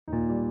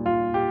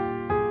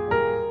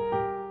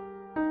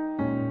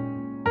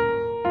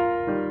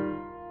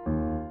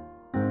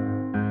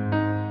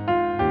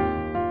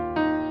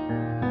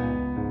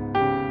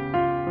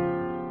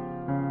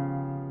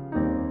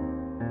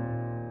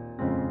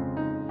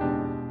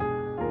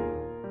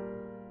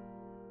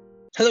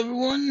Hello,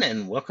 everyone,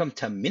 and welcome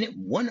to minute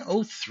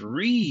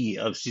 103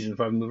 of season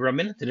 5 of MovieRob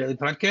Minute, the daily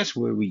podcast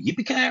where we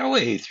yippee our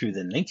way through the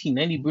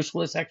 1990 Bruce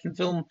Willis action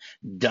film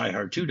Die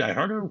Hard 2, Die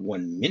Harder,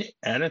 1 minute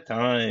at a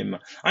time.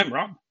 I'm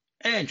Rob,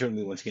 and joining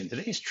me once again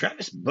today is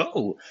Travis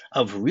Bowe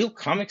of Real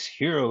Comics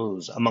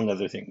Heroes, among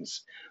other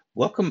things.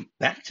 Welcome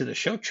back to the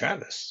show,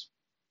 Travis.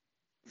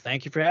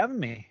 Thank you for having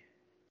me.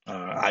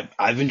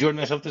 I've enjoyed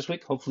myself this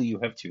week. Hopefully, you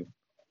have too.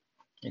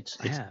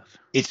 I have.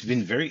 It's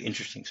been very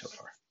interesting so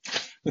far.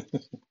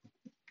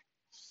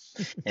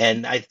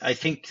 And I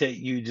think that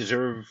you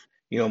deserve,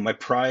 my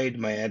pride,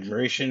 my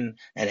admiration,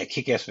 and a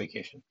kick-ass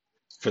vacation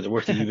for the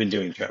work that you've been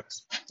doing,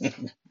 Travis.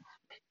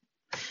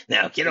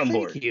 Now, get on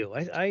board. Thank you.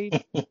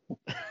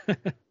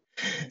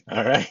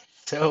 All right.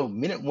 So,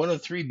 minute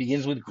 103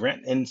 begins with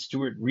Grant and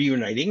Stewart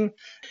reuniting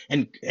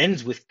and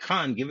ends with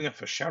Khan giving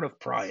off a shout of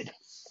pride.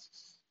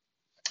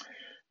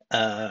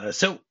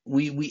 So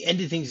we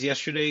ended things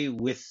yesterday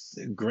with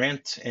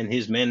Grant and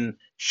his men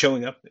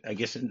showing up. I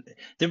guess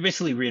they're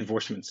basically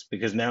reinforcements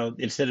because now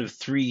instead of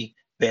three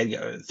bad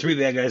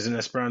guys in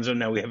Esperanza,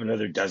 now we have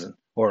another dozen,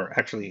 or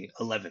actually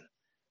 11,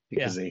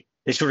 because they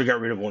sort of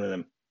got rid of one of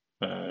them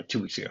 2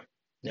 weeks ago,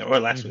 or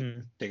last week.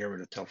 They got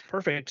rid of Telford.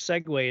 Perfect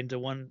segue into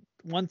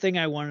one thing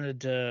I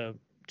wanted to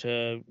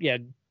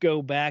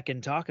go back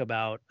and talk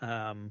about.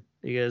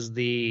 Because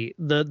the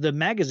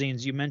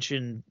magazines you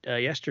mentioned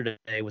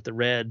yesterday with the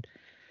red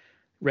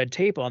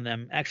tape on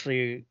them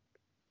actually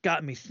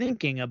got me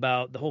thinking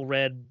about the whole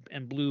red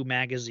and blue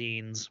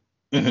magazines.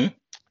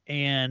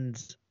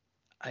 And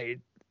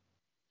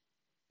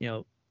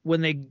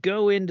when they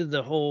go into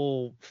the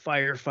whole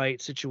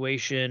firefight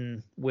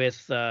situation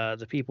with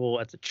the people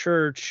at the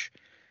church,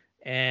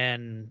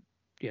 and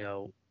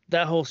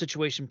that whole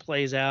situation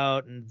plays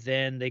out, and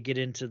then they get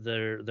into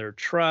their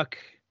truck.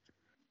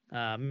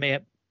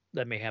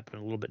 That may happen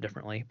a little bit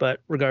differently,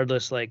 but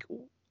regardless, like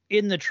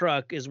in the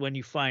truck is when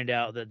you find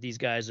out that these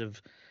guys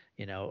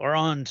are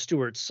on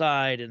Stewart's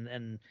side,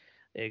 and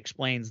it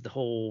explains the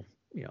whole,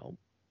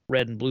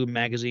 red and blue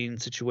magazine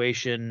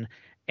situation.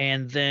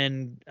 And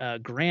then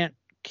Grant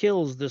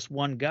kills this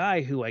one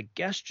guy who I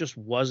guess just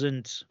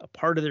wasn't a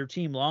part of their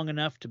team long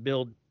enough to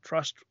build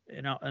trust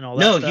and all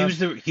that stuff.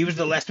 No, he was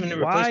the last minute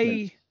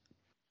replacement.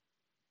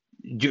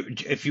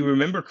 If you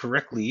remember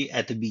correctly,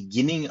 at the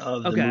beginning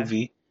of the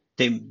movie,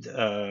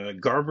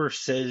 Garber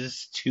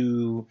says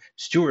to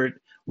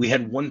Stewart, "We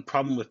had one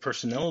problem with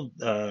personnel.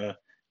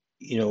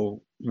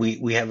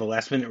 We have a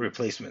last minute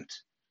replacement."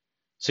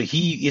 So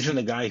he isn't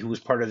a guy who was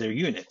part of their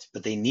unit,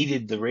 but they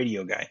needed the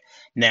radio guy.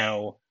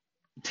 Now,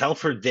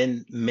 Telford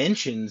then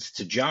mentions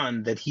to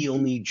John that he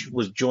only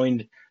was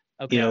joined.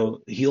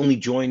 He only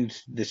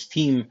joined this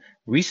team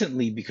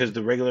recently because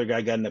the regular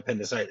guy got an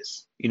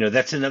appendicitis.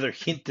 That's another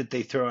hint that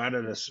they throw out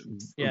at us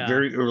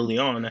very early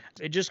on.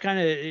 It just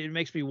it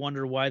makes me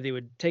wonder why they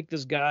would take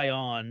this guy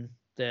on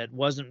that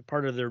wasn't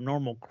part of their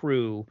normal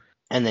crew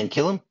and then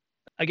kill him.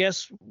 I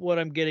guess what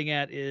I'm getting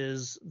at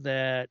is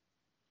that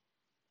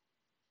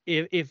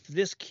if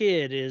this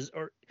kid is,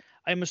 or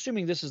I'm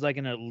assuming this is like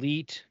an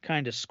elite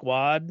kind of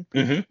squad,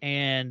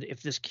 and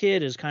if this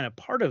kid is kind of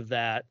part of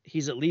that,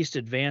 he's at least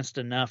advanced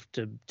enough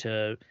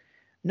to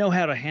know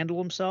how to handle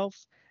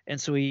himself, and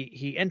so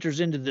he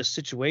enters into this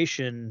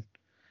situation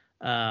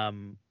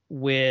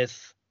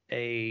with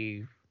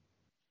a,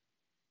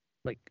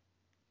 like,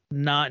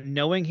 not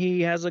knowing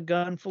he has a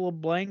gun full of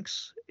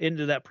blanks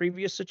into that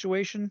previous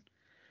situation.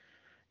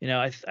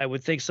 I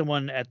would think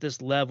someone at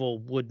this level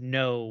would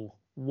know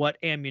what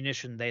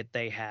ammunition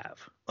they have.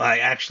 I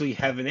actually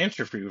have an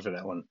answer for you for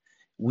that one.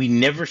 We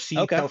never see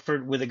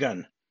Telford with a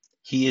gun.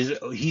 He's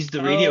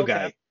the radio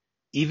guy.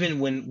 Even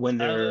when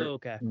they're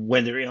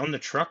on the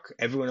truck,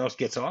 everyone else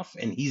gets off,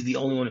 and he's the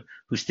only one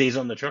who stays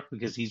on the truck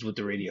because he's with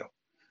the radio.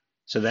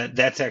 So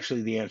that's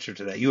actually the answer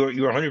to that. You're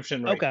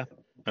 100% right.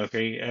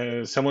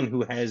 Okay. Someone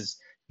who has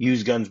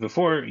used guns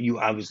before, you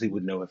obviously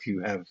would know if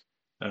you have.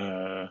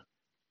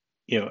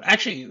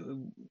 Actually,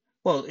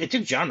 well, it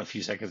took John a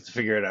few seconds to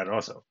figure it out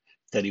also,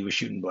 that he was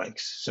shooting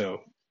blanks.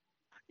 So,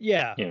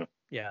 yeah.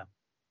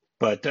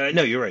 But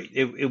no, you're right.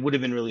 It would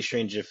have been really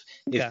strange if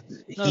he had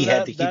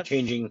to keep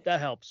changing. That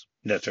helps.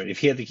 That's right. If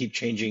he had to keep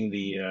changing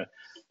the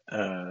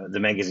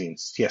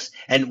magazines, yes.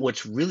 And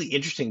what's really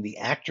interesting, the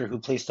actor who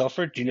plays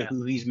Telford, do you know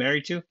who he's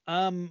married to?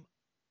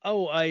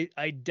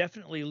 I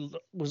definitely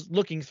was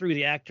looking through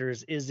the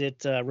actors. Is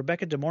it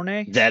Rebecca De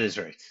Mornay? That is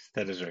right.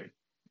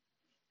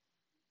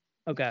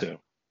 Okay. So,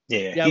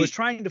 I was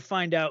trying to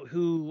find out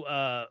who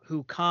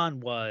Khan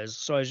was,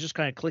 so I was just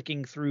kind of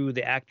clicking through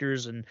the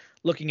actors and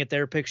looking at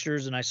their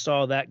pictures, and I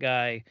saw that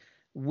guy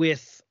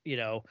with, in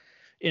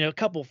a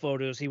couple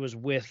photos, he was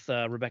with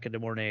Rebecca De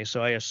Mornay,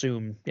 so I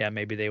assume,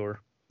 maybe they were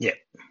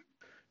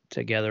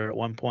together at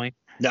one point.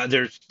 Now,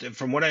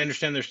 from what I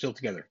understand, they're still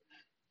together.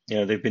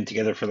 They've been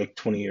together for like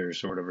 20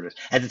 years or whatever it is.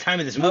 At the time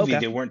of this movie,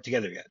 they weren't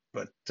together yet,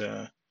 but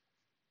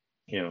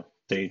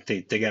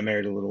They got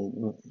married a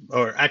little,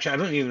 or actually, I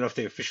don't even know if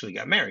they officially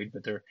got married,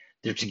 but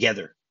they're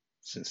together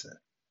since then.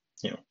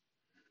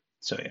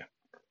 So yeah.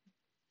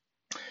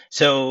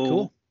 So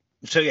cool.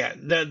 So yeah,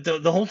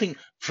 the whole thing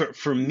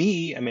for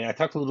me, I mean, I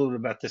talked a little bit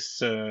about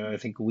this I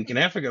think a week and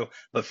a half ago,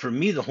 but for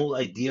me, the whole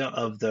idea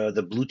of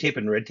the blue tape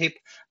and red tape,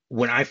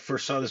 when I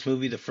first saw this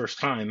movie the first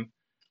time,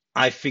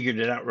 I figured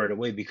it out right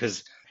away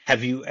because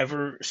have you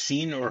ever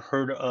seen or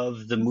heard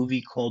of the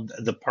movie called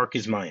The Park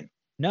Is Mine?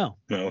 No.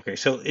 No, okay.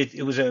 So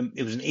it was an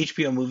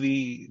HBO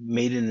movie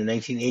made in the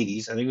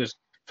 1980s. I think it was,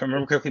 if I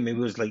remember correctly, maybe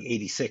it was like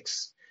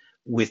 86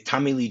 with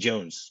Tommy Lee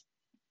Jones.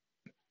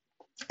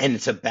 And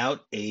it's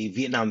about a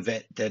Vietnam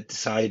vet that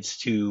decides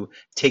to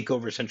take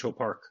over Central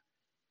Park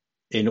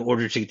in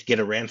order to get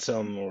a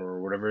ransom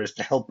or whatever it is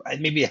to help,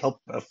 maybe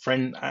help a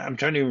friend. I'm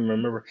trying to even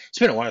remember. It's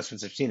been a while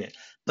since I've seen it.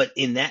 But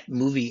in that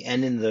movie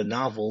and in the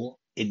novel,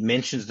 it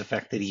mentions the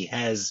fact that he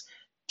has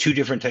two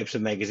different types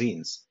of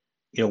magazines.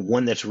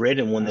 One that's red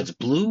and one that's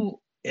blue,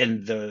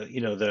 and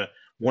the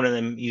one of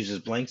them uses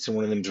blanks and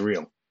one of them's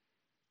real.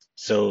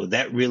 So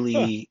that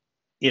really,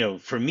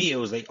 for me, it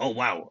was like, oh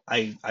wow,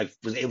 I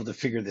was able to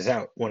figure this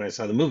out when I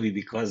saw the movie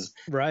because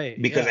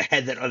I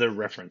had that other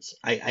reference.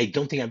 I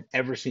don't think I've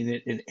ever seen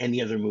it in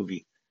any other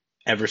movie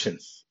ever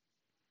since,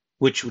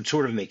 which would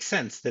sort of make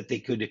sense that they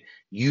could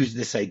use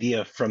this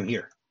idea from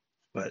here,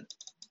 but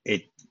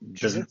it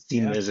doesn't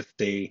seem as if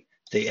they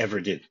ever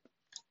did.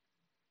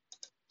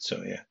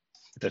 So yeah,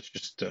 that's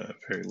just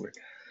very weird.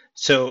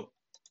 So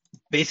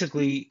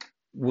basically,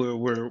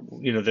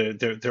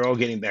 they're all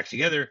getting back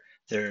together.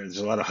 There's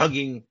a lot of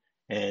hugging,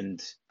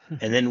 and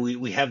then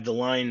we have the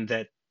line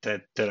that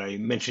I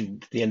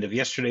mentioned at the end of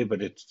yesterday,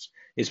 but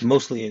it's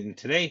mostly in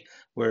today,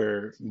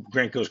 where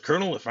Grant goes,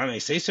 "Colonel, if I may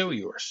say so,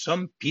 you are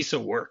some piece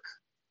of work."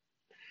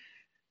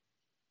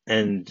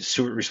 And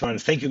Stewart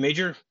responds, "Thank you,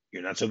 Major.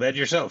 You're not so bad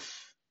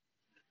yourself."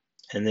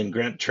 And then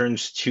Grant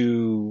turns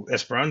to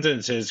Esperanza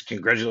and says,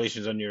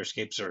 "Congratulations on your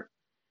escape, sir."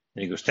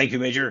 And he goes, "Thank you,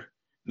 Major.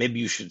 Maybe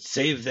you should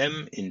save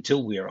them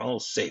until we are all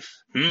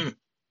safe."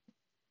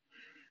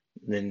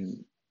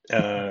 Then,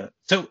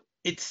 so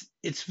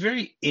it's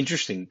very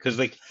interesting because,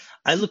 like,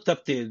 I looked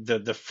up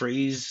the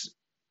phrase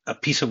 "a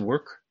piece of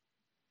work."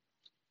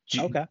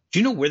 Do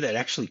you know where that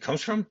actually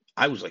comes from?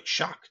 I was like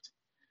shocked.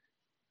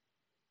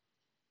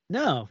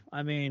 No,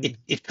 I mean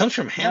it comes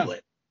from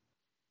Hamlet.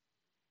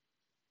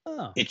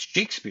 Oh, it's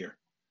Shakespeare.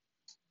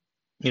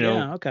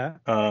 Okay.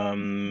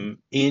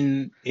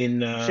 In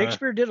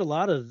Shakespeare did a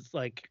lot of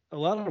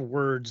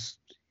words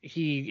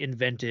he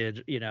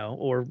invented,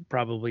 or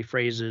probably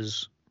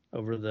phrases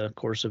over the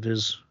course of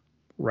his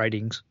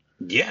writings.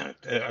 Yeah,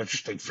 I was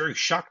just like very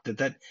shocked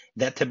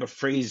that type of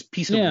phrase,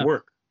 piece of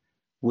work,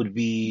 would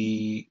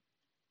be,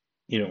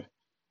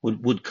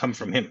 would come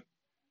from him.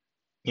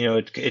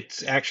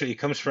 It's actually, it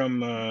comes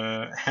from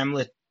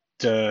Hamlet,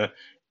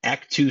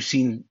 Act 2,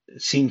 Scene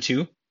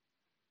 2,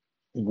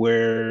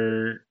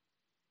 where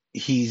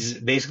he's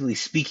basically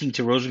speaking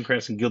to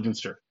Rosencrantz and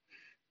Guildenstern.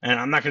 And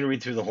I'm not going to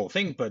read through the whole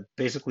thing, but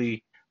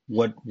basically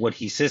what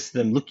he says to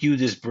them: "Look you,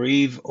 this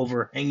brave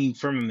overhanging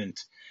firmament,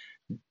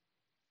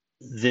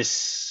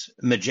 this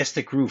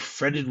majestic roof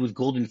fretted with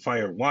golden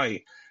fire.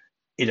 Why,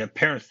 it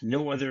appareth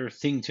no other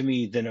thing to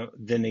me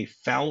than a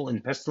foul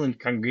and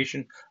pestilent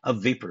congregation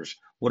of vapors.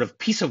 What a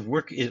piece of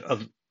work is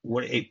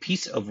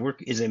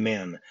a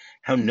man!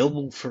 How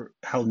noble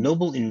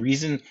in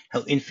reason,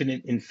 how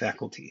infinite in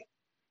faculty,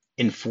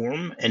 in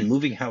form and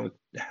moving,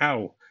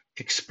 how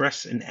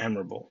express and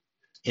admirable,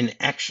 in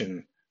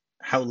action,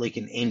 how like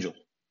an angel."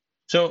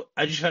 So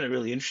I just found it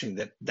really interesting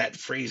that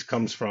phrase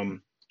comes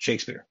from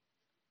Shakespeare.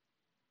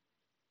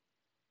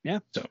 Yeah.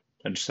 So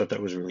I just thought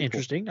that was really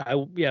interesting.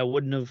 Cool. I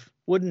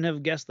wouldn't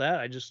have guessed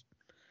that. I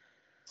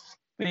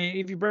mean,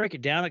 if you break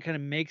it down, it kind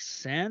of makes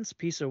sense.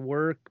 Piece of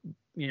work,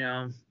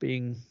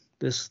 being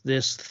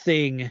this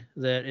thing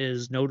that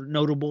is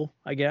notable,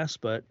 I guess.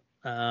 But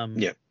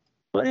yeah.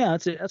 But yeah,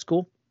 that's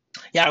cool.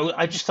 Yeah,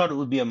 I just thought it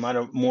would be a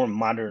more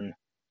modern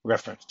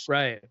reference,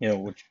 right?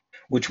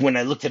 Which when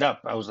I looked it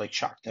up, I was like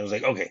shocked. I was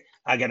like, okay,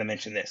 I got to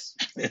mention this.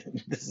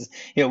 This is,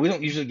 we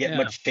don't usually get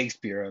much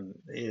Shakespeare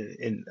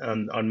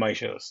on my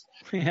shows.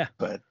 Yeah,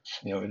 but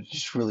it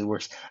just really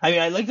works. I mean,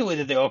 I like the way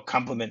that they all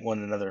compliment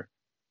one another,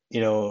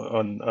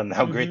 on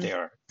how great they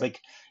are. Like,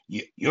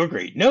 you're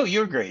great. No,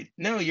 you're great.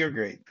 No, you're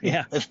great.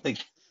 Yeah, it's like.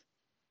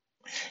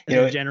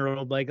 The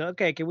general, like,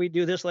 okay, can we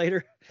do this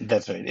later?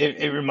 That's right.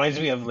 It reminds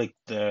me of like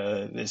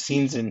the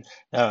scenes in.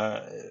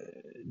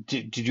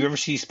 Did you ever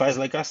see Spies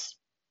Like Us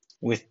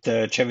with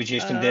Chevy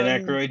Chase and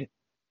Dan Aykroyd?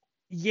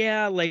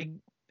 Yeah, like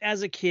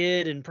as a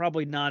kid, and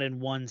probably not in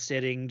one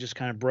sitting, just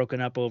kind of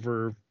broken up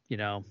over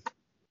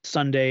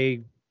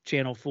Sunday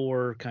Channel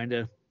 4 kind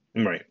of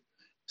right.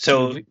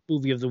 So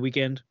movie of the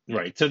weekend.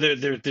 Right. So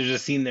there's a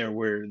scene there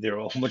where there are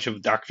a whole bunch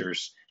of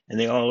doctors, and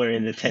they all are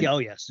in the tent. Oh,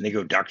 yes. And they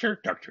go, doctor,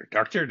 doctor,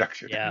 doctor,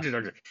 doctor, doctor,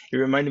 doctor. It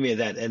reminded me of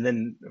that. And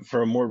then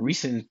for a more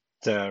recent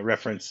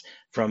reference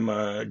from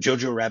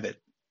Jojo Rabbit,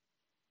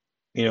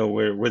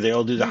 where they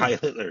all do the Heil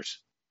Hitlers.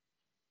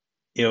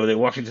 They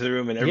walk into the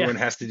room and everyone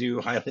has to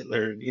do Heil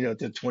Hitler,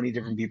 to 20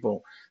 different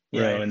people,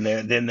 right. and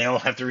then they all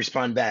have to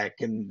respond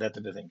back and that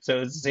type of thing.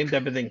 So it's the same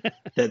type of thing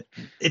that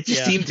it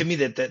just seemed to me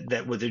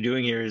that what they're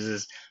doing here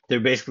is they're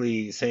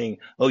basically saying,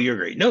 oh, you're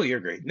great. No,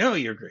 you're great. No,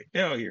 you're great.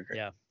 No, you're great.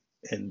 Yeah.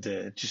 And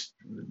just,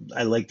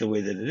 I like the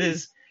way that it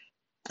is.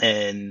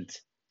 And,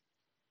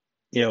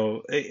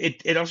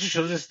 it also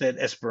shows us that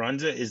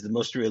Esperanza is the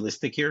most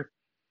realistic here,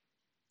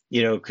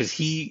 because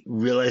he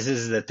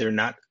realizes that they're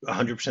not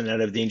 100%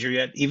 out of danger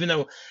yet, even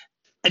though,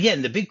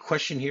 again, the big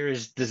question here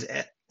is,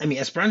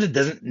 Esperanza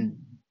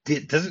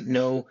doesn't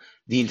know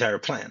the entire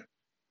plan.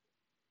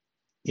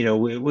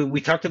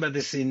 We talked about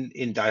this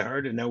in Die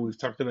Hard, and now we've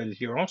talked about it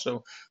here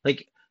also.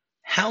 Like,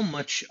 how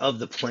much of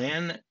the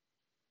plan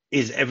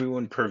is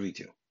everyone privy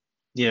to?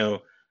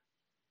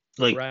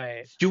 Like,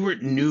 right.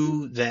 Stewart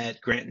knew that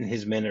Grant and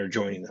his men are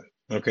joining them.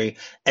 Okay,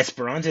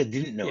 Esperanza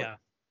didn't know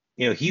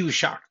it. He was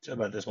shocked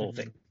about this whole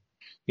thing.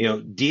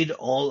 Did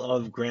all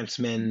of Grant's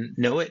men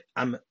know it?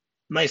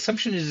 My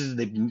assumption is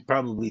they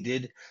probably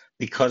did,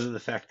 because of the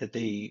fact that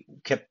they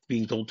kept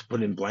being told to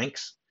put in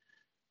blanks.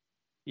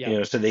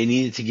 Yeah. So they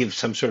needed to give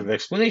some sort of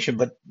explanation.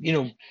 But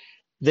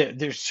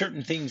there's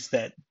certain things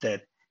that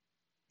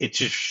it's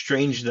just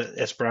strange that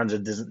Esperanza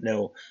doesn't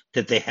know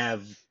that they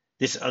have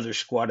this other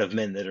squad of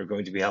men that are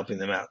going to be helping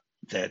them out.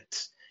 That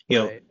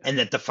right. And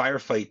that the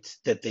firefight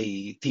that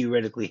they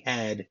theoretically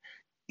had,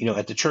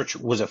 at the church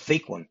was a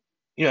fake one.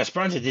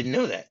 Esperanza didn't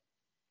know that,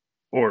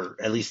 or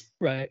at least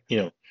right.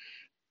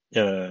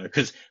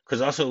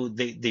 Because also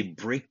they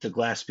break the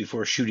glass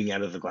before shooting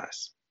out of the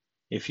glass.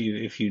 If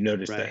you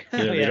notice right. that,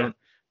 they don't.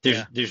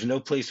 Yeah. There's no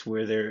place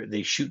where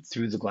they shoot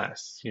through the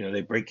glass.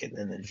 They break it,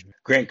 and then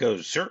Grant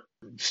goes, "Sir."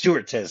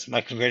 Stewart says, "My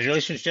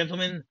congratulations,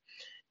 gentlemen.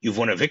 You've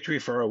won a victory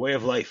for our way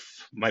of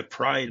life, my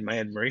pride, my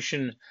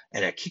admiration,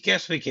 and a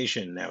kick-ass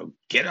vacation. Now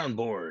get on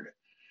board."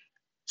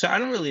 So I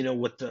don't really know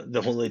what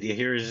the whole idea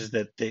here is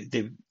that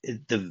the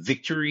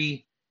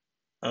victory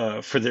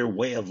for their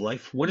way of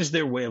life. What is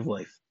their way of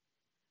life?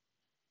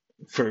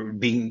 For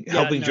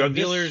helping drug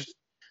dealers?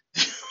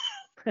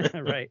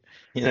 right.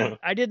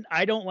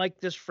 I don't like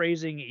this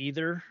phrasing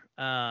either.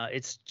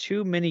 It's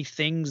too many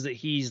things that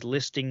he's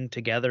listing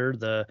together.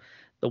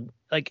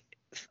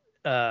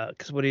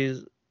 Because what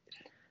is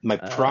my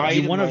pride?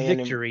 He won a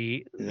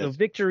victory. The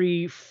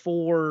victory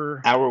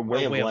for our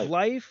way of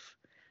life.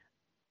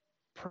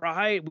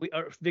 Pride.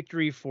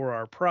 Victory for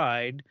our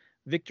pride.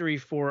 Victory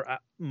for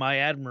my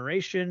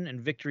admiration, and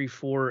victory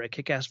for a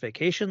kick-ass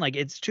vacation. Like,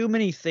 it's too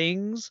many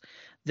things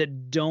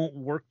that don't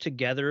work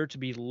together to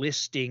be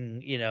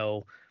listing,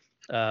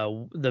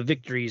 the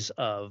victories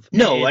of.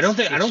 No, I don't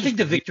think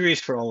the victory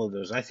is for all of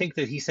those. I think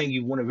that he's saying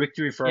you won a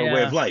victory for our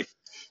way of life,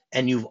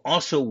 and you've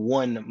also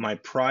won my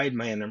pride,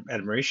 my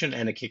admiration,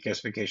 and a kick-ass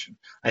vacation.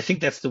 I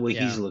think that's the way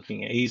he's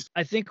looking at it.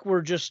 I think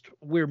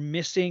we're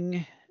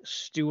missing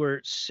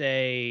Stewart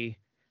say,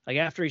 like,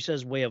 after he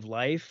says way of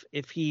life,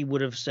 if he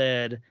would have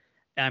said,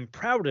 "I'm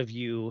proud of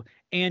you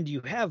and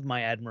you have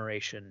my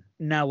admiration.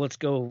 Now let's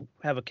go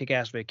have a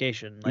kick-ass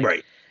vacation." Like,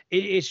 right.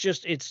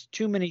 It's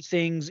too many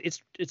things.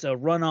 It's a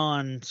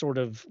run-on sort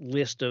of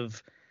list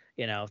of,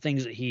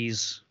 things that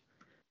he's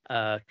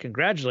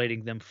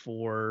congratulating them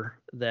for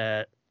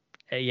that.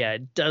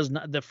 It does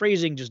not. The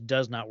phrasing just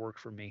does not work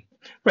for me.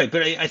 Right,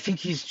 but I think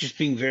he's just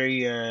being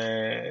very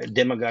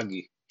demagogue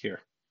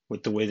here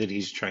with the way that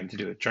he's trying to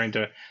do it, trying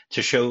to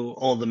show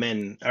all the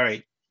men. All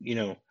right,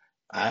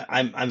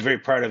 I'm very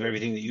proud of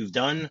everything that you've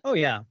done. Oh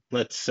yeah.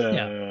 Let's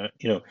I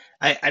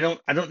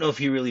don't know if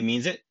he really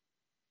means it,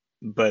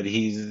 but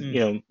he's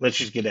let's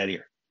just get out of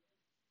here.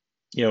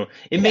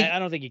 I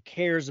don't think he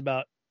cares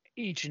about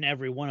each and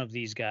every one of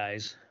these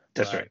guys.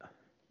 That's right.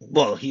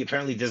 Well, he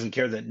apparently doesn't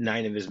care that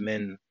 9 of his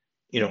men,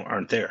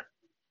 aren't there.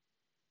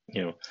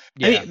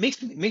 It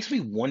makes me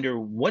wonder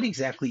what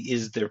exactly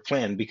is their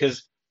plan,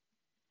 because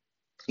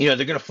they're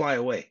going to fly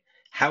away.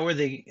 How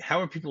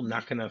are people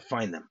not going to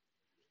find them?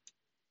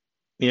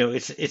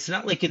 It's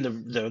not like in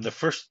the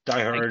first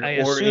Die Hard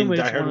or in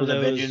Die Hard with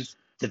a Vengeance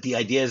that the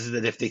idea is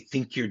that if they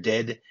think you're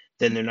dead,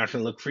 then they're not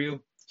going to look for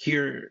you.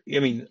 Here,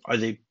 are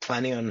they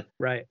planning on?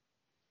 Right.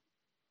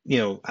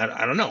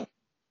 I don't know.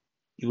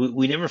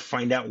 We never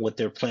find out what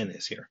their plan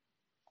is here.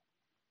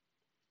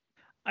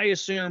 I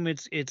assume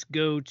it's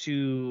go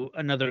to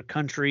another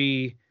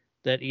country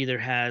that either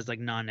has like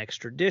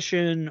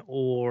non-extradition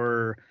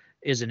or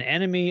is an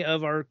enemy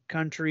of our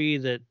country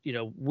that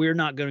we're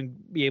not going to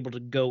be able to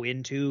go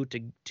into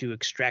to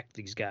extract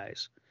these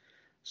guys.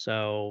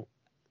 So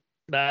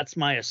that's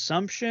my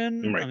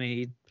assumption. Right. I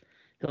mean,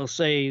 he'll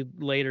say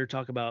later,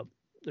 talk about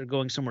they're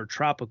going somewhere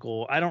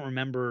tropical. I don't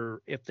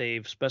remember if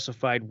they've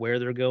specified where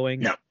they're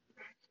going.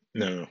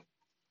 No.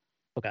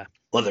 Okay.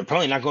 Well, they're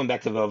probably not going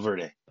back to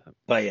Valverde.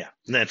 But yeah,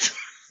 that's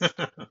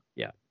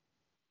yeah.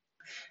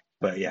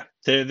 But yeah,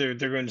 they're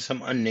going to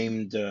some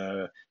unnamed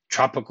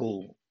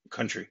tropical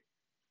country,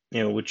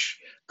 which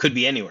could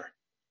be anywhere.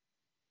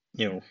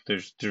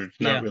 There's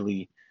not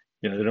really,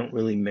 they don't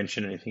really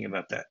mention anything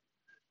about that.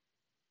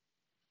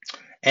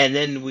 And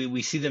then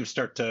we see them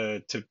start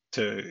to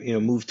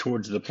move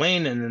towards the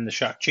plane, and then the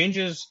shot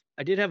changes.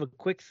 I did have a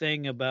quick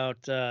thing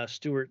about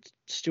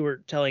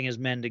Stewart telling his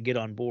men to get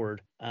on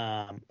board.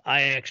 I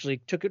actually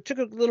took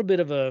a little bit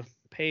of a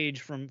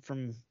page from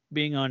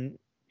being on,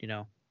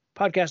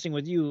 podcasting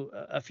with you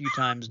a few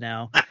times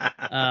now.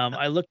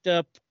 I looked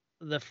up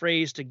the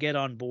phrase to get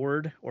on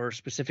board, or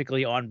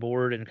specifically on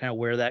board, and kind of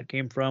where that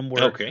came from.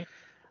 Where, okay.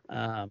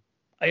 I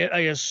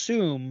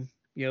assume,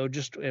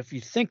 just if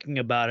you're thinking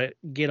about it,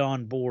 get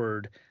on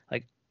board.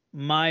 Like,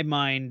 my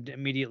mind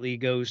immediately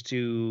goes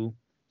to,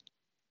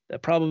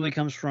 that probably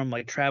comes from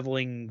like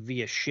traveling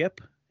via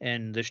ship,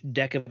 and the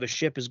deck of a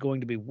ship is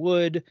going to be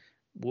wood,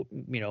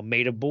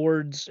 made of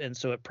boards, and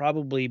so it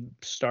probably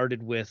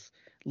started with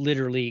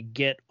literally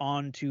get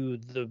onto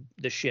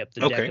the ship,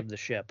 the deck of the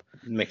ship.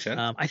 Makes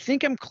sense. I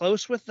think I'm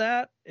close with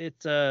that.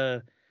 It's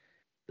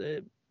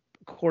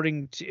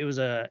according to, it was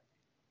a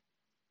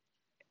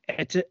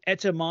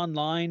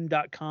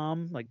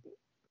etymonline.com, like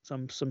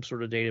some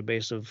sort of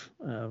database of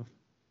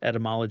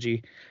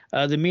etymology.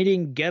 The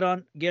meaning get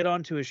on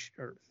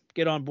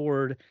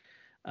board,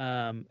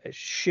 a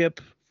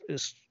ship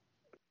is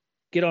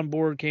get on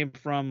board came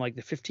from like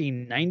the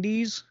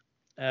 1590s.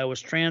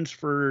 Was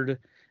transferred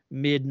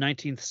mid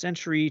 19th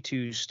century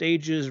to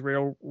stages,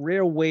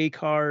 railway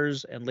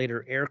cars, and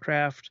later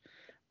aircraft.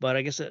 But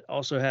I guess it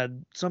also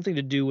had something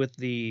to do with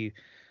the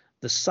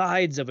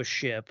sides of a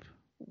ship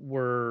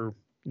were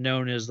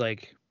known as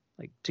like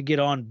to get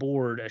on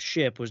board a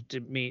ship was to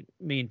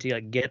mean to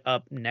like get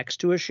up next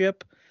to a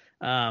ship.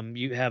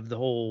 You have the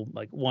whole,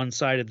 like, one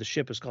side of the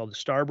ship is called the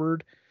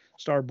starboard,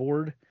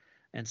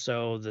 and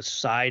so the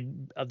side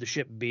of the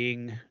ship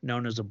being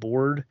known as a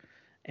board,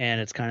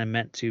 and it's kind of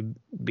meant to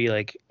be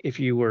like if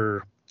you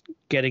were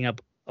getting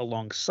up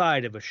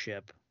alongside of a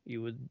ship,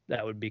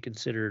 that would be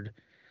considered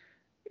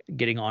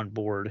getting on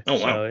board. Oh, wow.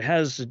 So it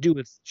has to do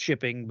with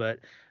shipping,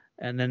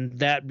 and then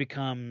that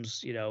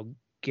becomes,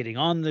 getting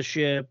on the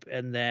ship,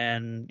 and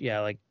then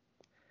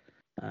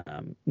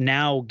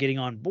now getting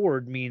on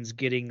board means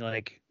getting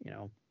like,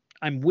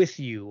 I'm with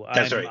you.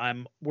 That's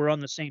right. We're on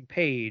the same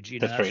page.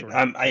 That's right. Sort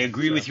of I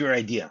agree with your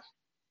idea.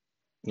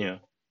 That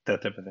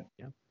type of thing.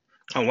 Yeah.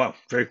 Oh, wow,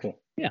 very cool.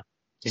 Yeah.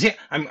 See,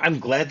 I'm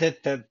glad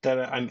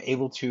that I'm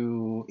able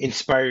to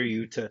inspire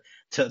you to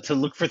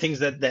look for things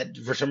that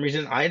for some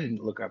reason I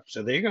didn't look up.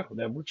 So there you go.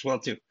 That works well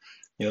too.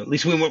 At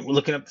least we weren't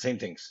looking up the same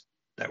things.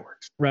 That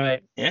works.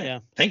 Right. Yeah.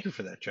 Thank you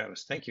for that,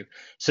 Travis. Thank you.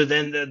 So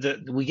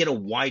then we get a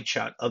wide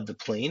shot of the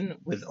plane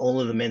with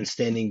all of the men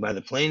standing by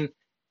the plane,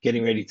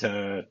 getting ready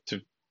to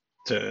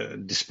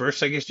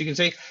disperse, I guess you can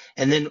say.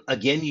 And then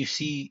again, you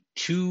see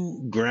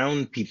two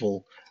ground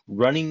people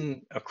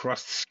running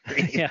across the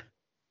screen. Yeah.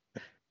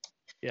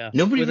 Yeah.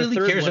 Nobody really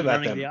cares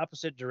about them. The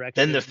opposite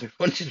direction. Then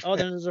then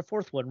there's a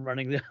fourth one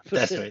running the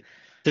opposite.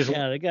 That's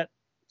right. They got.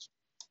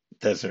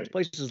 That's right. This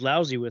place is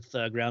lousy with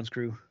ground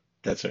crew.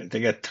 That's right. They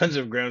got tons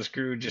of ground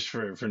crew just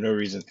for no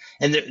reason.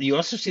 And you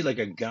also see like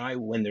a guy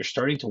when they're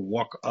starting to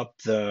walk up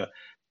the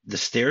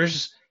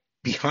stairs.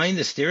 Behind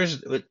the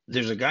stairs,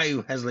 there's a guy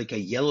who has like a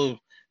yellow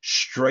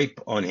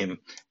stripe on him.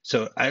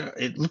 So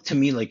it looked to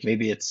me like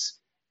maybe it's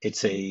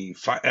a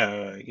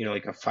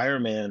like a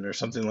fireman or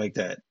something like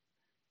that.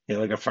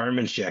 Like a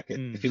fireman's jacket.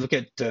 If you look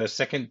at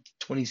second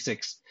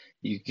 26,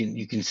 you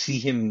can see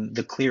him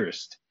the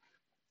clearest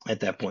at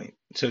that point.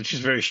 So it's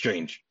just very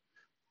strange.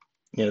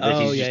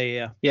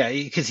 Yeah,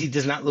 because he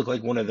does not look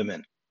like one of the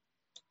men.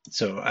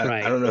 So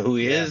I don't know who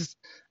he is.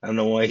 I don't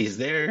know why he's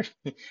there.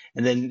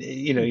 And then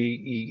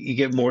you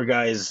get more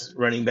guys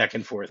running back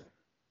and forth.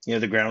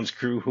 The grounds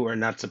crew who are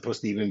not supposed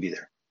to even be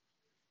there.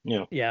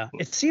 Yeah,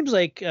 it seems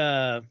like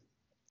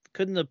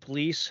couldn't the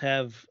police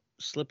have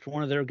slipped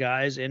one of their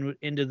guys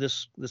into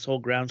this whole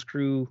grounds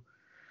crew?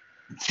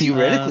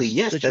 Theoretically,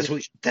 yes.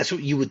 That's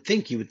what you would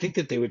think. You would think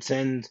that they would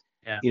send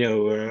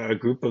a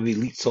group of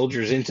elite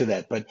soldiers into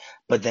that. But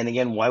then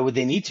again, why would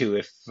they need to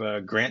if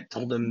Grant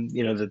told them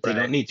that they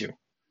don't need to?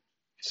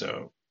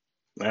 So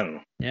I don't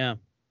know. Yeah.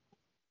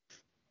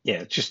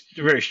 Yeah, it's just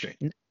very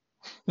strange.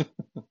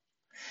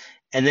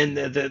 And then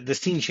the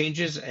scene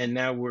changes, and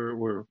now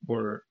we're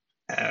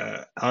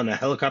on a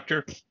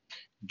helicopter.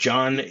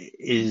 John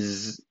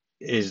is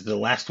the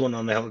last one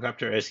on the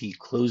helicopter as he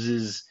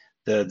closes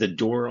the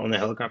door on the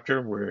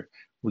helicopter, where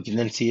we can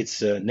then see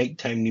it's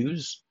nighttime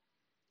news,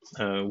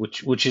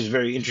 which is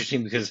very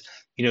interesting because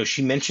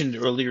Sam mentioned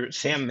earlier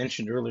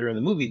in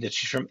the movie that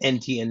she's from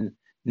NTN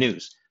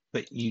News,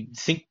 but you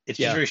think it's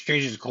just very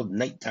strange it's called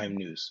nighttime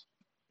news.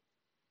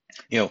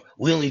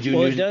 We only do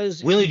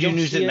news. We only do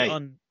news at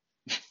night.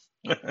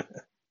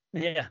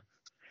 Yeah.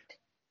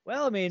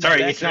 Well, I mean,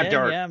 sorry, it's not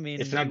dark. Yeah, I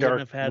mean, it's not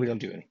dark. We don't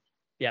do any.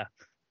 Yeah.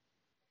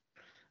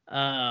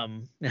 Now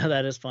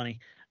that is funny.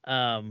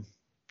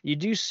 You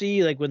do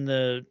see, like, when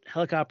the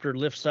helicopter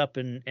lifts up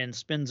and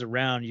spins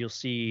around, you'll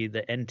see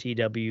the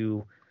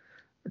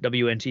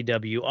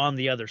WNTW on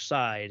the other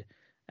side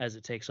as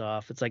it takes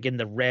off. It's like in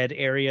the red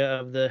area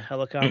of the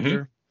helicopter.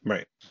 Mm-hmm.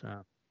 Right.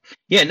 So.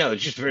 Yeah, no,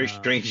 it's just very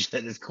strange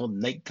that it's called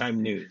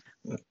nighttime news.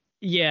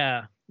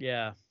 Yeah.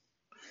 Yeah.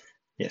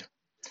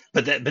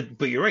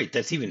 But you're right.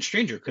 That's even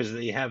stranger because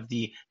they have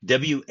the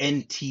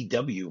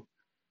WNTW,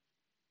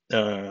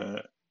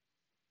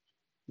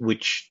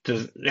 which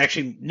does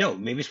actually no.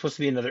 Maybe it's supposed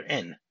to be another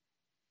N.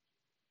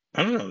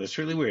 I don't know. That's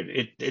really weird.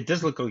 It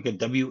does look like a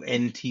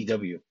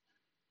WNTW,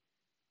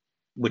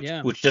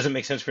 which doesn't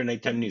make sense for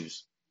nighttime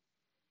news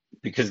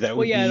because that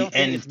would I be don't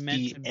think it's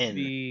meant to NTN.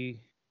 be.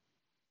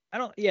 I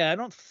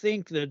don't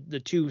think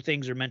the two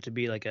things are meant to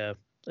be like a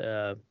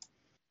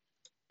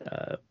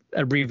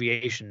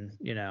abbreviation,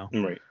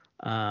 Right.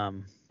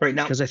 Right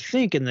now, because I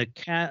think in the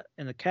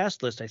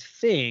cast list, I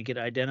think it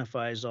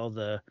identifies all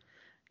the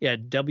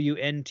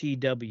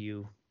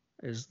WNTW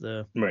is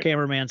the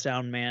cameraman,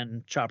 sound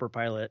man, chopper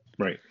pilot.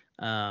 Right.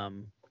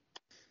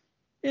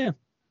 Yeah.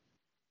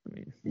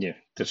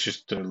 That's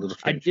just a little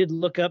strange. I did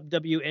look up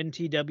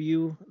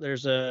WNTW.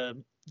 There's a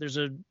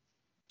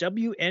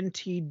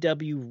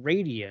WNTW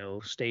radio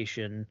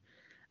station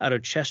out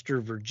of Chester,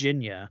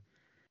 Virginia,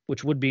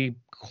 which would be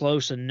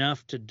close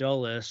enough to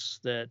Dulles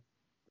that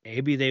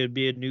maybe they would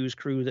be a news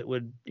crew that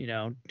would,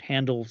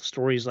 handle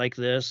stories like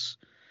this.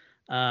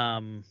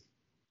 But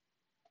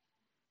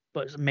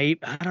maybe,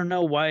 I don't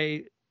know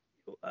why.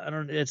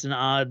 It's an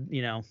odd,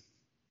 I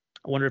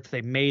wonder if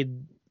they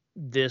made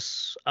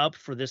this up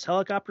for this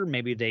helicopter.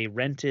 Maybe they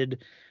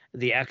rented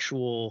the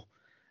actual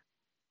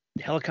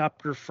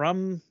helicopter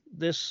from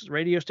this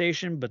radio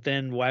station, but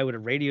then why would a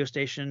radio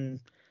station,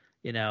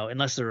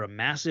 unless they're a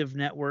massive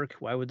network,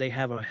 why would they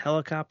have a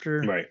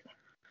helicopter? Right.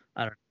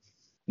 I don't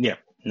know. Yeah.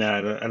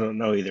 No, I don't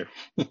know either.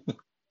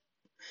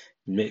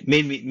 made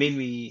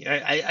me.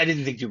 I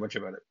didn't think too much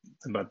about it,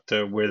 about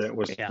where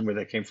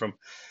that came from,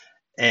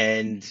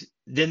 and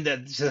then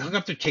the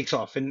helicopter takes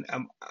off. And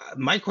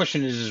my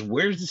question is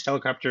where's this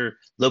helicopter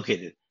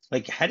located?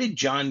 Like, how did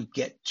John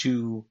get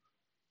to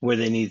where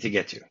they needed to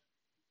get to?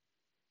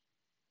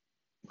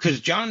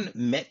 Because John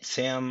met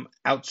Sam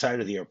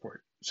outside of the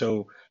airport,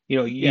 so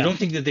you don't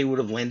think that they would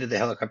have landed the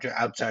helicopter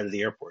outside of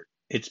the airport.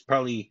 It's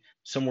probably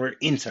somewhere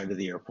inside of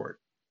the airport.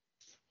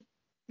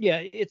 Yeah,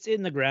 it's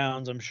in the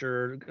grounds, I'm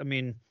sure. I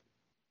mean,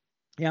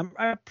 I'm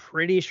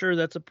pretty sure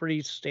that's a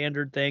pretty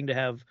standard thing to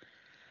have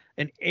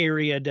an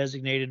area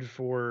designated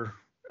for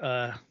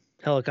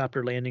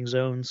helicopter landing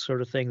zones,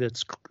 sort of thing,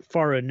 that's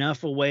far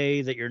enough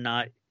away that you're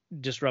not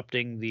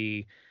disrupting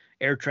the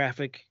air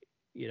traffic,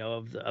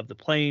 of the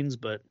planes.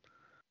 But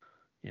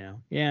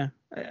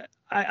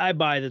I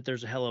buy that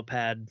there's a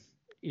helipad,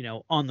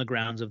 on the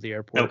grounds of the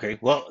airport. Okay,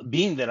 well,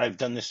 being that I've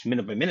done this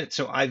minute by minute,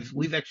 so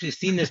we've actually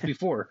seen this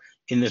before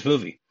in this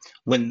movie.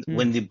 When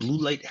the blue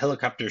light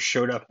helicopter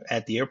showed up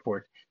at the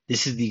airport,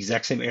 this is the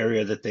exact same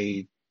area that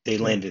they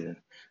landed in.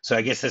 So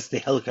I guess that's the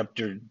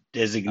helicopter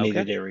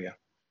designated area,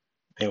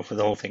 for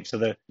the whole thing. So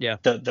the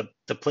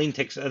plane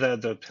takes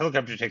the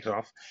helicopter takes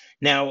off.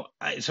 Now,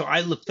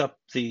 I looked up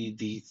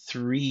the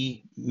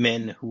three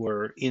men who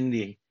are in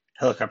the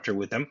helicopter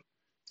with them.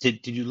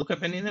 Did you look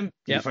up any of them?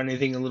 Did you find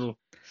anything a little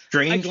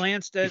strange?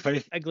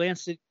 I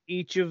glanced at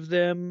each of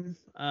them.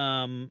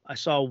 I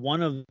saw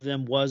one of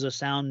them was a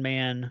sound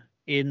man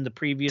in the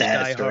previous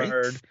Die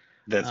Hard.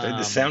 That's right.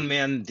 The sound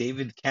man,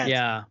 David Katz.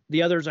 Yeah.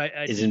 The others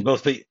is in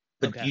both,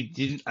 but you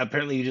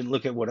didn't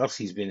look at what else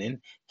he's been in.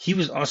 He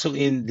was also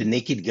in The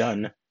Naked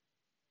Gun.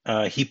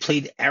 He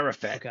played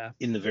Arafat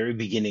in the very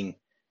beginning.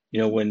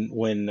 When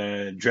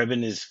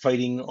Drebin is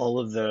fighting all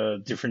of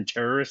the different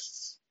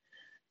terrorists.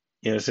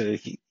 So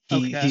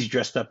he's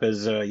dressed up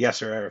as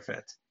Yasser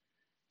Arafat.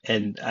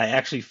 And I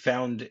actually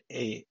found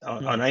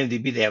on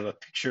IMDb, they have a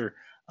picture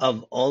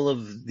of all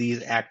of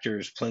these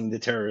actors playing the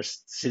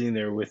terrorists sitting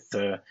there with,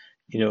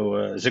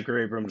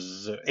 Zucker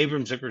Abrams.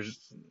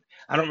 Zucker's.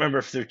 I don't remember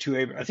if they're two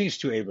Abrams. I think it's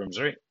two Abrams,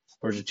 right?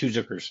 Or is it two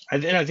Zuckers? I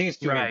think it's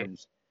two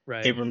Abrams.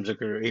 Right. Abrams,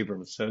 Zucker,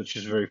 Abrams. So it's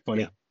just very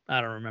funny. Yeah,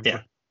 I don't remember.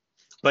 Yeah.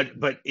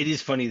 But it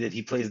is funny that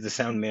he plays the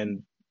sound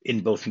man in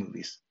both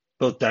movies,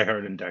 both Die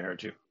Hard and Die Hard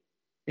 2.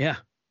 Yeah.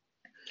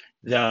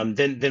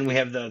 Then we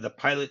have the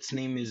pilot's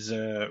name is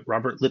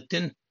Robert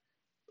Lipton,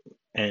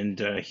 and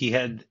he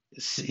has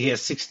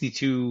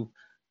 62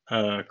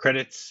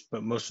 credits,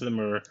 but most of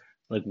them are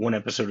like one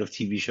episode of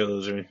TV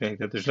shows or anything like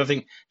that. There's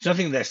nothing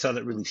that I saw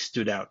that really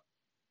stood out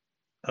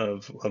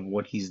of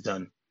what he's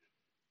done.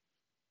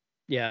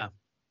 Yeah.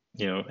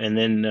 And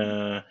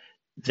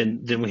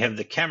then we have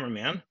the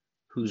cameraman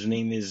whose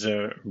name is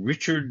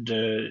Richard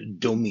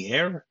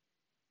Domier.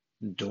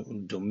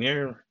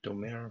 Domier.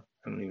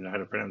 I don't even know how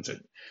to pronounce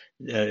it.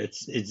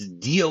 It's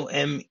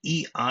Domeier.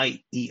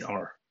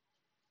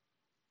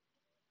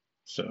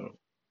 So,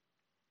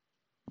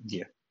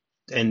 yeah,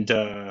 and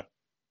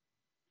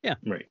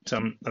right. So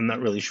I'm not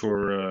really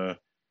sure.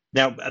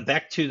 Now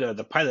back to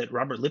the pilot,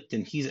 Robert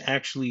Lipton. He's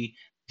actually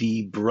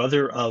the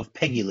brother of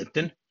Peggy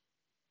Lipton,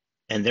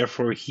 and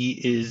therefore he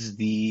is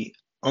the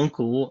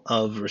uncle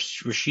of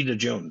Rashida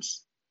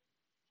Jones,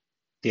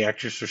 the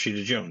actress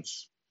Rashida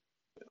Jones,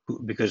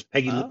 because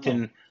Peggy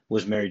Lipton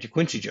was married to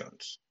Quincy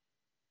Jones.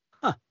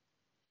 Huh.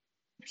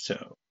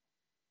 So.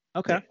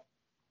 Okay. Yeah.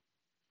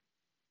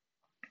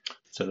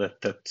 So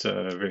that's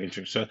very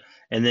interesting. So,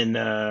 and then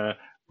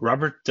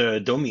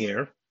Richard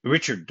Domier,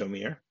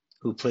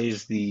 who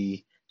plays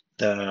the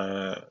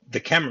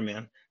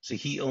cameraman. So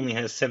he only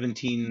has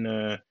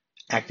 17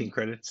 acting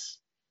credits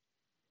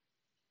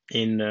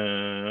in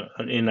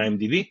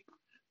IMDb.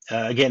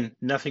 Again,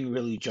 nothing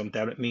really jumped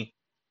out at me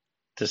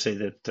to say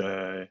that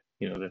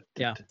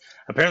that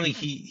apparently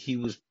he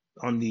was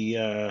on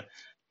the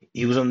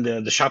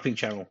shopping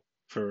channel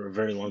for a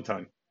very long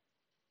time.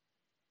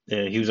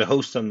 He was a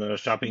host on the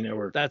shopping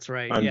network. That's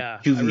right. On yeah,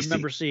 QVC. I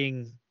remember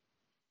seeing.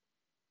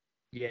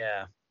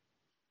 Yeah.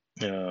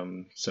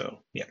 So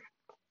yeah.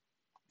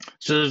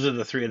 So those are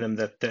the three of them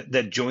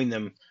that join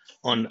them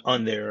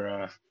on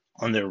their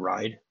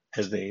ride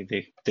as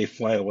they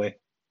fly away.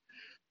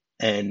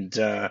 And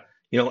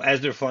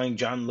as they're flying,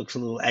 John looks a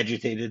little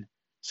agitated.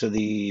 So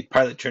the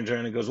pilot turns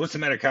around and goes, "What's the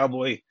matter,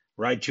 cowboy?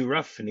 Ride too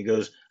rough?" And he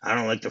goes, "I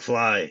don't like to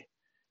fly." And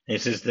he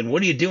says, "Then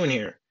what are you doing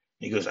here?" And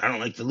he goes, "I don't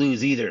like to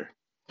lose either."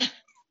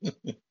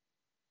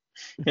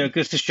 It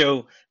goes to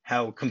show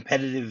how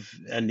competitive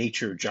a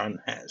nature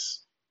John has.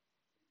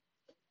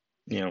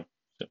 So.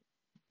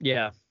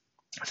 Yeah.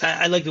 So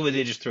I like the way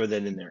they just throw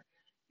that in there.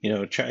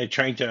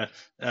 Trying to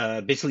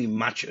basically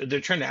macho. They're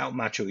trying to out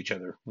macho each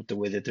other with the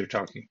way that they're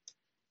talking.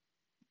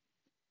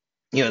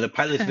 The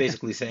pilot's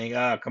basically saying,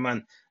 come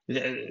on,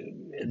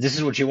 this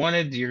is what you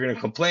wanted. You're going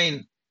to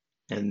complain."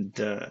 And,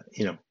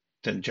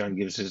 then John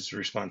gives his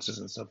responses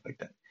and stuff like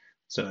that.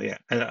 So, yeah,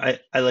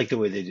 I like the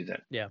way they do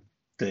that. Yeah.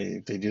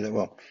 They do that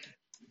well.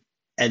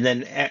 And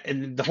then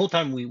and the whole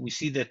time we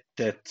see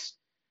that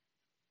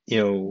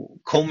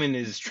Coleman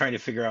is trying to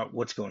figure out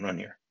what's going on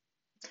here.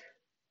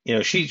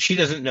 She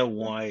doesn't know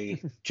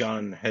why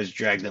John has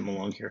dragged them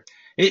along here.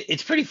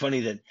 It's pretty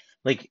funny that,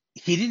 like,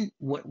 he didn't,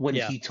 when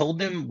he told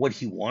them what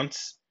he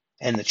wants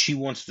and that she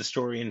wants the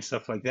story and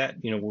stuff like that,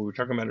 what we were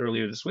talking about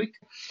earlier this week,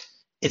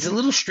 it's a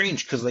little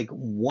strange because, like,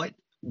 what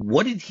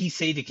did he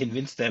say to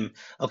convince them,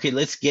 okay,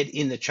 let's get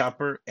in the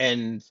chopper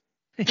and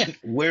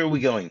where are we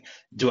going?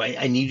 Do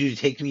I need you to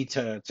take me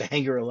to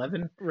Hangar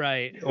 11?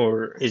 Right.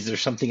 Or is there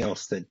something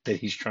else that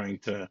he's trying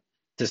to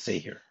say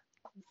here?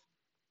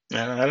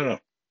 I don't know.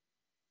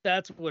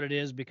 That's what it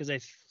is, because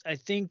I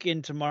think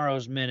in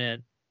tomorrow's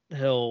minute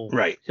he'll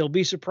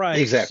be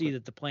surprised to see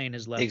that the plane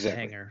has left the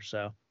hangar.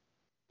 So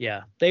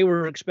yeah, they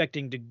were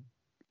expecting to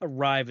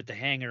arrive at the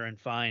hangar and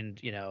find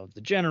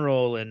the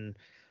general and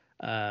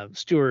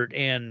Stewart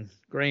and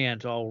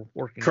Grant all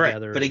working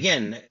together. But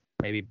again,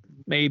 maybe.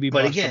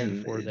 But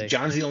again,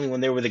 John's the only one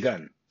there with a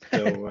gun,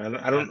 so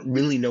I don't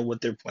really know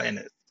what their plan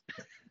is.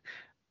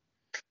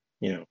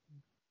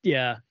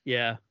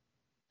 Yeah.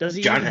 Does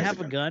he even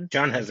have a gun?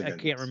 John has a gun. I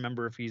can't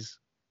remember if he's.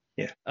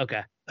 Yeah.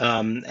 Okay.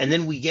 And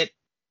then we get.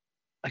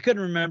 I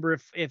couldn't remember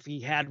if he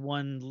had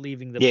one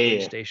leaving the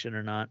police station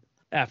or not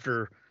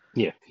after.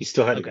 Yeah, he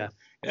still had a gun.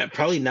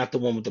 Probably not the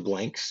one with the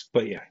blanks,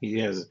 but yeah, he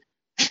has.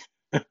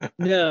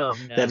 No.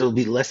 That'll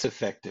be less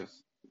effective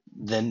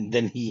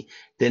than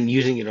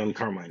using it on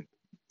Carmine,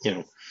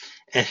 and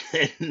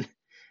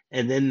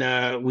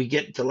then we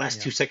get the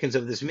last 2 seconds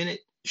of this minute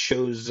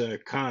shows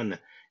Khan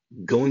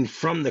going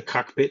from the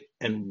cockpit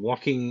and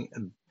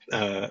walking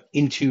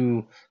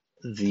into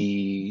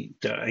the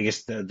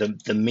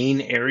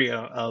main area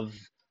of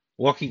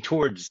walking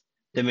towards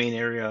the main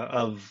area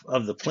of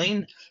the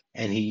plane,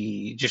 and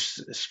he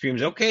just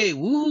screams, "Okay,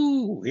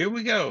 woo, here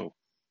we go."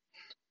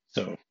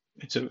 So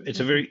it's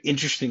a very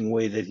interesting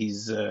way that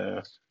he's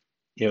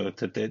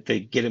that they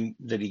get him,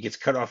 that he gets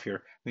cut off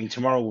here. I mean,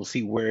 tomorrow we'll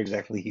see where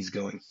exactly he's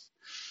going.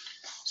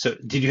 So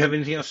did you have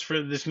anything else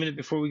for this minute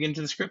before we get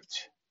into the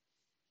script?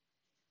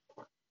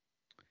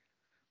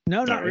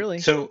 No, not really.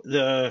 So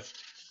the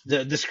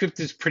script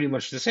is pretty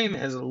much the same. It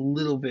has a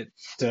little bit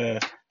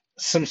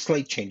some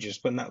slight changes,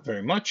 but not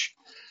very much.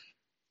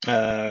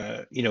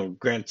 Grant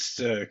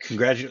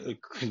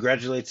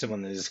congratulates him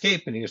on his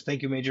escape, and he goes,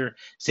 "Thank you, Major.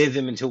 Save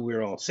them until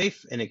we're all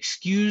safe, and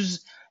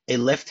excuse a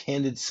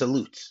left-handed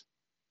salute."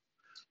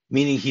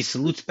 Meaning he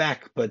salutes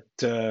back, but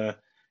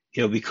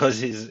because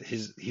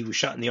he was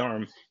shot in the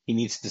arm, he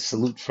needs to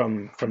salute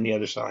from the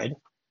other side.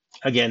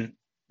 Again,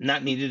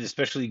 not needed,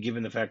 especially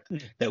given the fact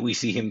that we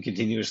see him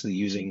continuously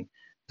using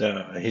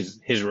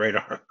his right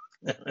arm.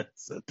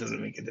 So it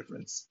doesn't make a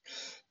difference.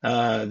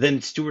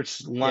 Then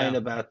Stewart's line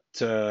about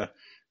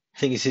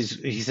he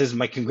says,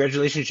 "My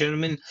congratulations,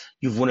 gentlemen.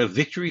 You've won a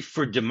victory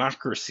for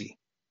democracy.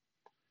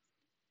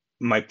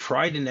 My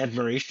pride and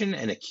admiration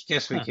and a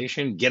kick-ass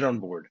vacation. Get on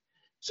board."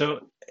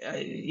 So,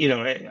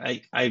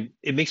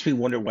 it makes me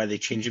wonder why they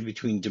change it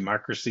between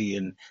democracy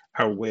and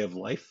our way of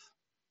life.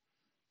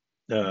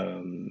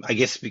 I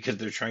guess because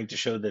they're trying to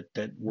show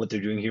that what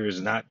they're doing here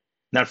is not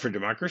for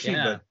democracy,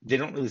 but they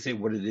don't really say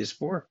what it is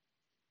for.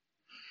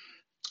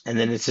 And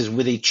then it says,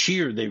 with a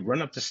cheer, they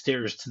run up the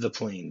stairs to the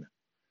plane.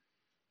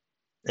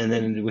 And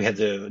then we have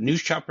the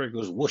news chopper. It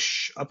goes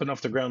whoosh, up and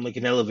off the ground like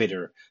an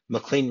elevator.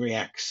 McClane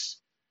reacts.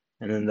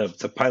 And then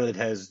the pilot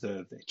has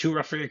the "too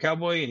rough for your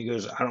cowboy," and he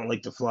goes, "I don't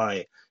like to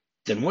fly."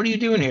 "Then what are you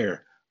doing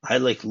here?" "I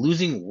like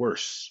losing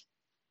worse."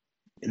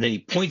 And then he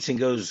points and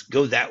goes,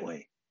 "Go that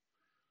way."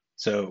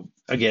 So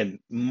again,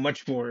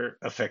 much more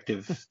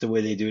effective the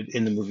way they do it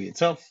in the movie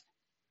itself.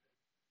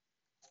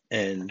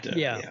 And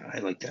I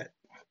like that.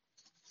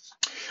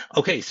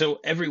 Okay, so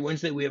every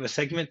Wednesday we have a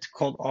segment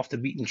called Off the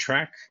Beaten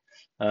Track,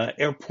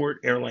 Airport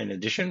Airline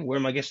Edition, where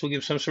my guests will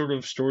give some sort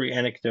of story,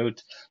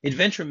 anecdote,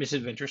 adventure,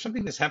 misadventure,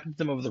 something that's happened to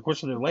them over the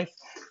course of their life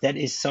that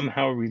is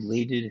somehow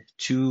related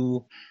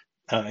to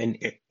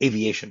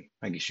aviation,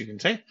 I guess you can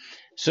say.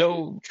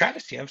 So,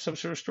 Travis, do you have some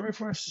sort of story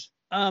for us?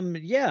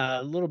 Yeah,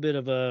 a little bit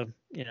of a,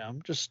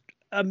 just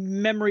a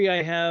memory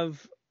I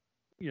have,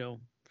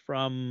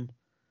 from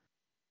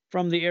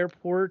the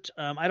airport.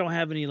 I don't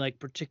have any like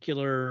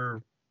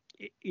particular,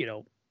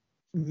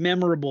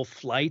 memorable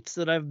flights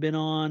that I've been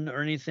on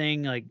or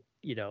anything. Like,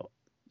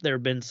 there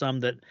have been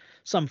some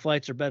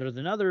flights are better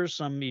than others.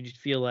 Some you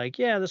feel like,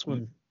 yeah, this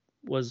one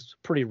was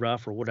pretty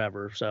rough or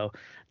whatever. So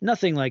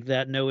nothing like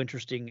that. No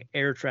interesting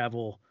air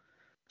travel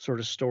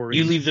sort of stories.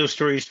 You leave those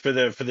stories for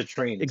the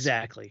trains.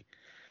 Exactly.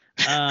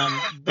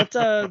 But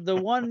the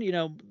one,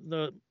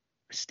 the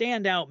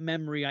standout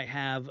memory I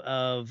have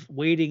of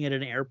waiting at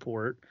an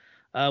airport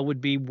would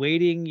be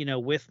waiting,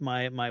 with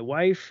my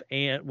wife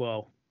and,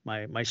 well,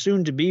 my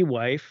soon-to-be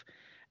wife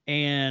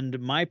and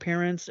my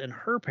parents and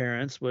her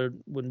parents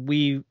when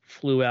we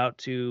flew out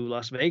to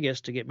Las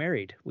Vegas to get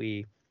married.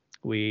 We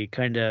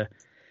kind of,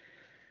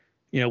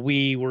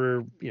 we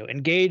were,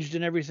 engaged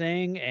in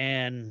everything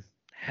and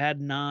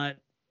had not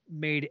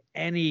made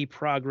any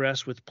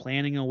progress with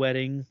planning a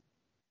wedding.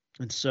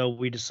 And so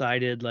we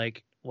decided,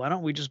 like, why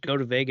don't we just go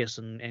to Vegas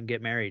and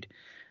get married?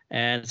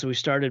 And so we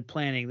started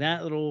planning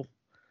that little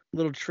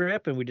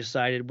trip, and we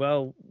decided,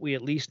 well, we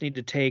at least need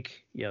to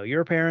take,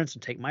 your parents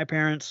and take my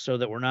parents so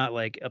that we're not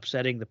like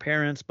upsetting the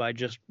parents by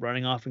just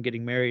running off and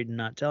getting married and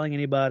not telling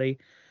anybody.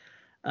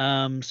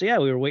 So yeah,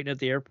 we were waiting at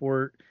the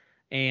airport,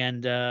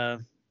 and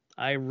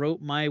I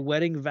wrote my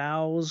wedding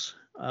vows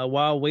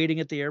while waiting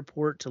at the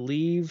airport to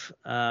leave.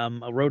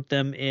 I wrote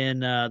them in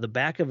the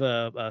back of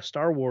a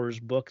Star Wars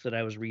book that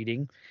I was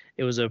reading.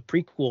 It was a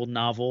prequel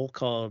novel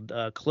called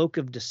Cloak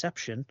of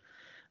Deception.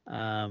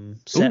 I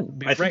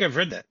think I've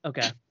read that.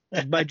 Okay.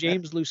 By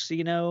James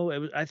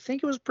Luceno. I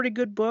think it was a pretty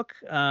good book.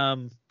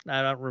 I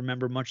don't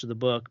remember much of the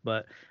book,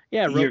 but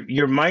yeah.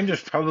 Your mind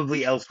was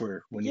probably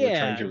elsewhere when you were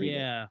trying to read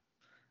it.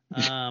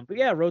 But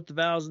yeah, I wrote the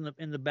vows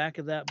in the back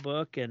of that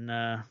book,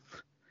 and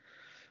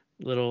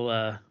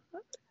little.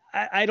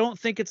 I don't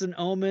think it's an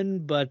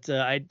omen, but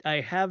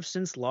I have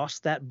since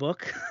lost that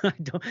book.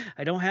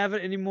 I don't have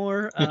it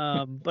anymore.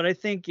 But I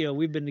think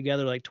we've been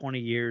together like 20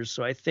 years,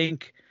 so I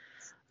think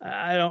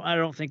I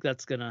don't think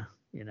that's gonna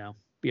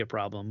be a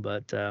problem.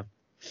 But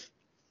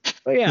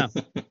yeah,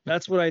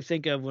 that's what I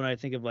think of when I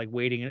think of like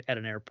waiting at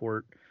an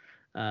airport.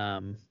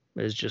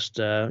 Is just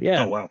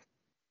yeah. Oh wow.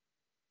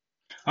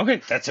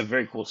 Okay, that's a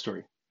very cool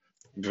story.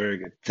 Very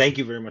good. Thank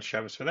you very much,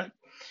 Travis, for that.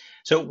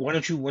 So why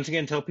don't you once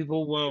again tell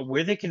people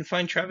where they can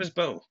find Travis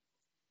Bow?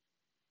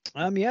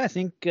 Yeah, I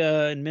think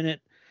in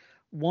minute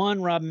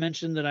 1, Rob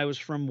mentioned that I was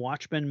from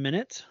Watchmen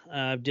Minute.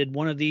 Did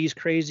one of these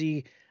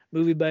crazy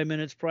movie by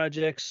minutes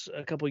projects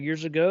a couple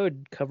years ago.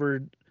 It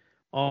covered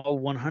all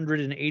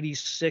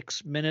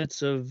 186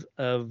 minutes of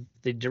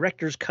the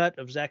director's cut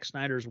of Zack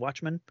Snyder's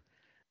Watchmen,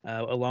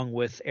 along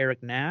with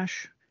Eric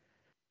Nash.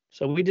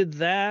 So we did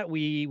that.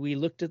 We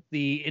looked at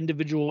the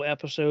individual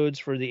episodes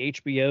for the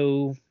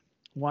HBO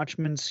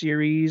Watchmen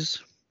series.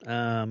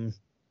 It's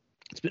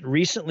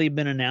recently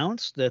been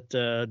announced that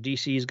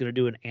DC is going to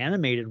do an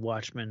animated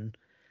Watchmen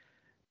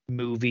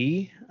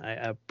movie.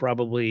 I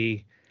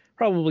probably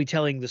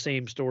telling the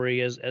same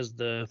story as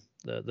the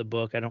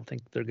book. I don't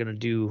think they're going to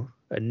do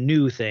a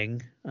new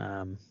thing,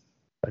 a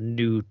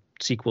new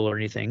sequel or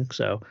anything.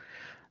 So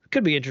it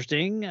could be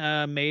interesting.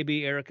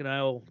 Maybe Eric and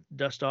I will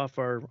dust off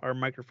our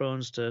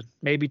microphones to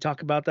maybe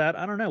talk about that.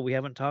 I don't know. We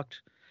haven't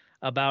talked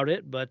about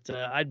it, but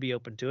I'd be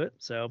open to it.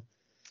 So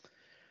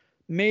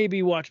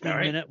maybe Watchmen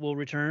Minute will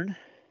return.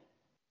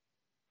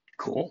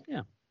 Cool.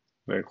 Yeah.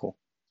 Very cool.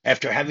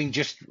 After having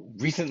just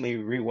recently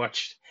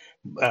rewatched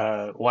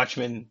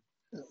Watchmen,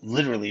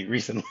 literally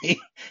recently,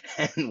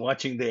 and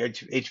watching the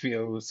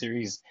HBO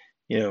series,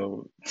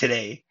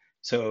 today,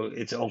 so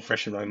it's all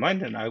fresh in my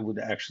mind, and I would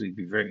actually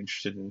be very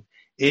interested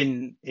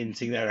in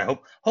seeing that. I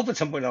hope at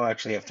some point I'll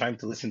actually have time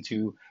to listen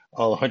to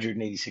all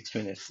 186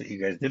 minutes that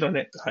you guys did on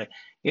it.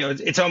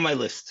 It's on my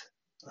list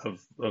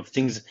of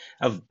things,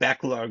 of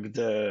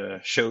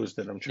backlogged shows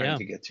that I'm trying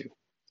to get to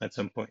at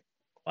some point.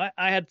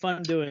 I had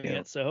fun doing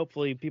it, so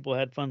hopefully people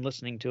had fun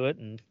listening to it,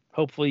 and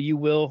hopefully you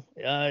will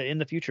in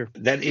the future.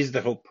 That is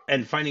the hope.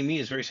 And finding me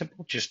is very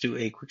simple. Just do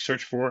a quick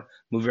search for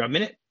MovieRob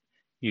Minute.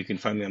 You can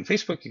find me on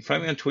Facebook. You can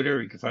find me on Twitter.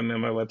 You can find me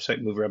on my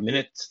website,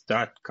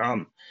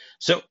 MovieRobMinute.com.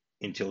 So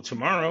until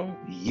tomorrow,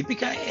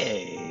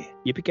 yippee-ki-yay.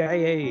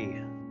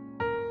 Yippee-ki-yay.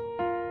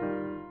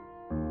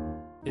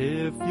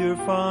 If you're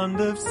fond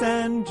of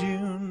sand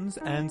dunes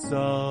and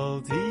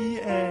salty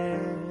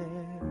air,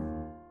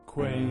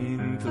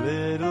 quaint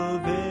little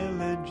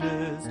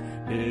villages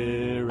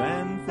here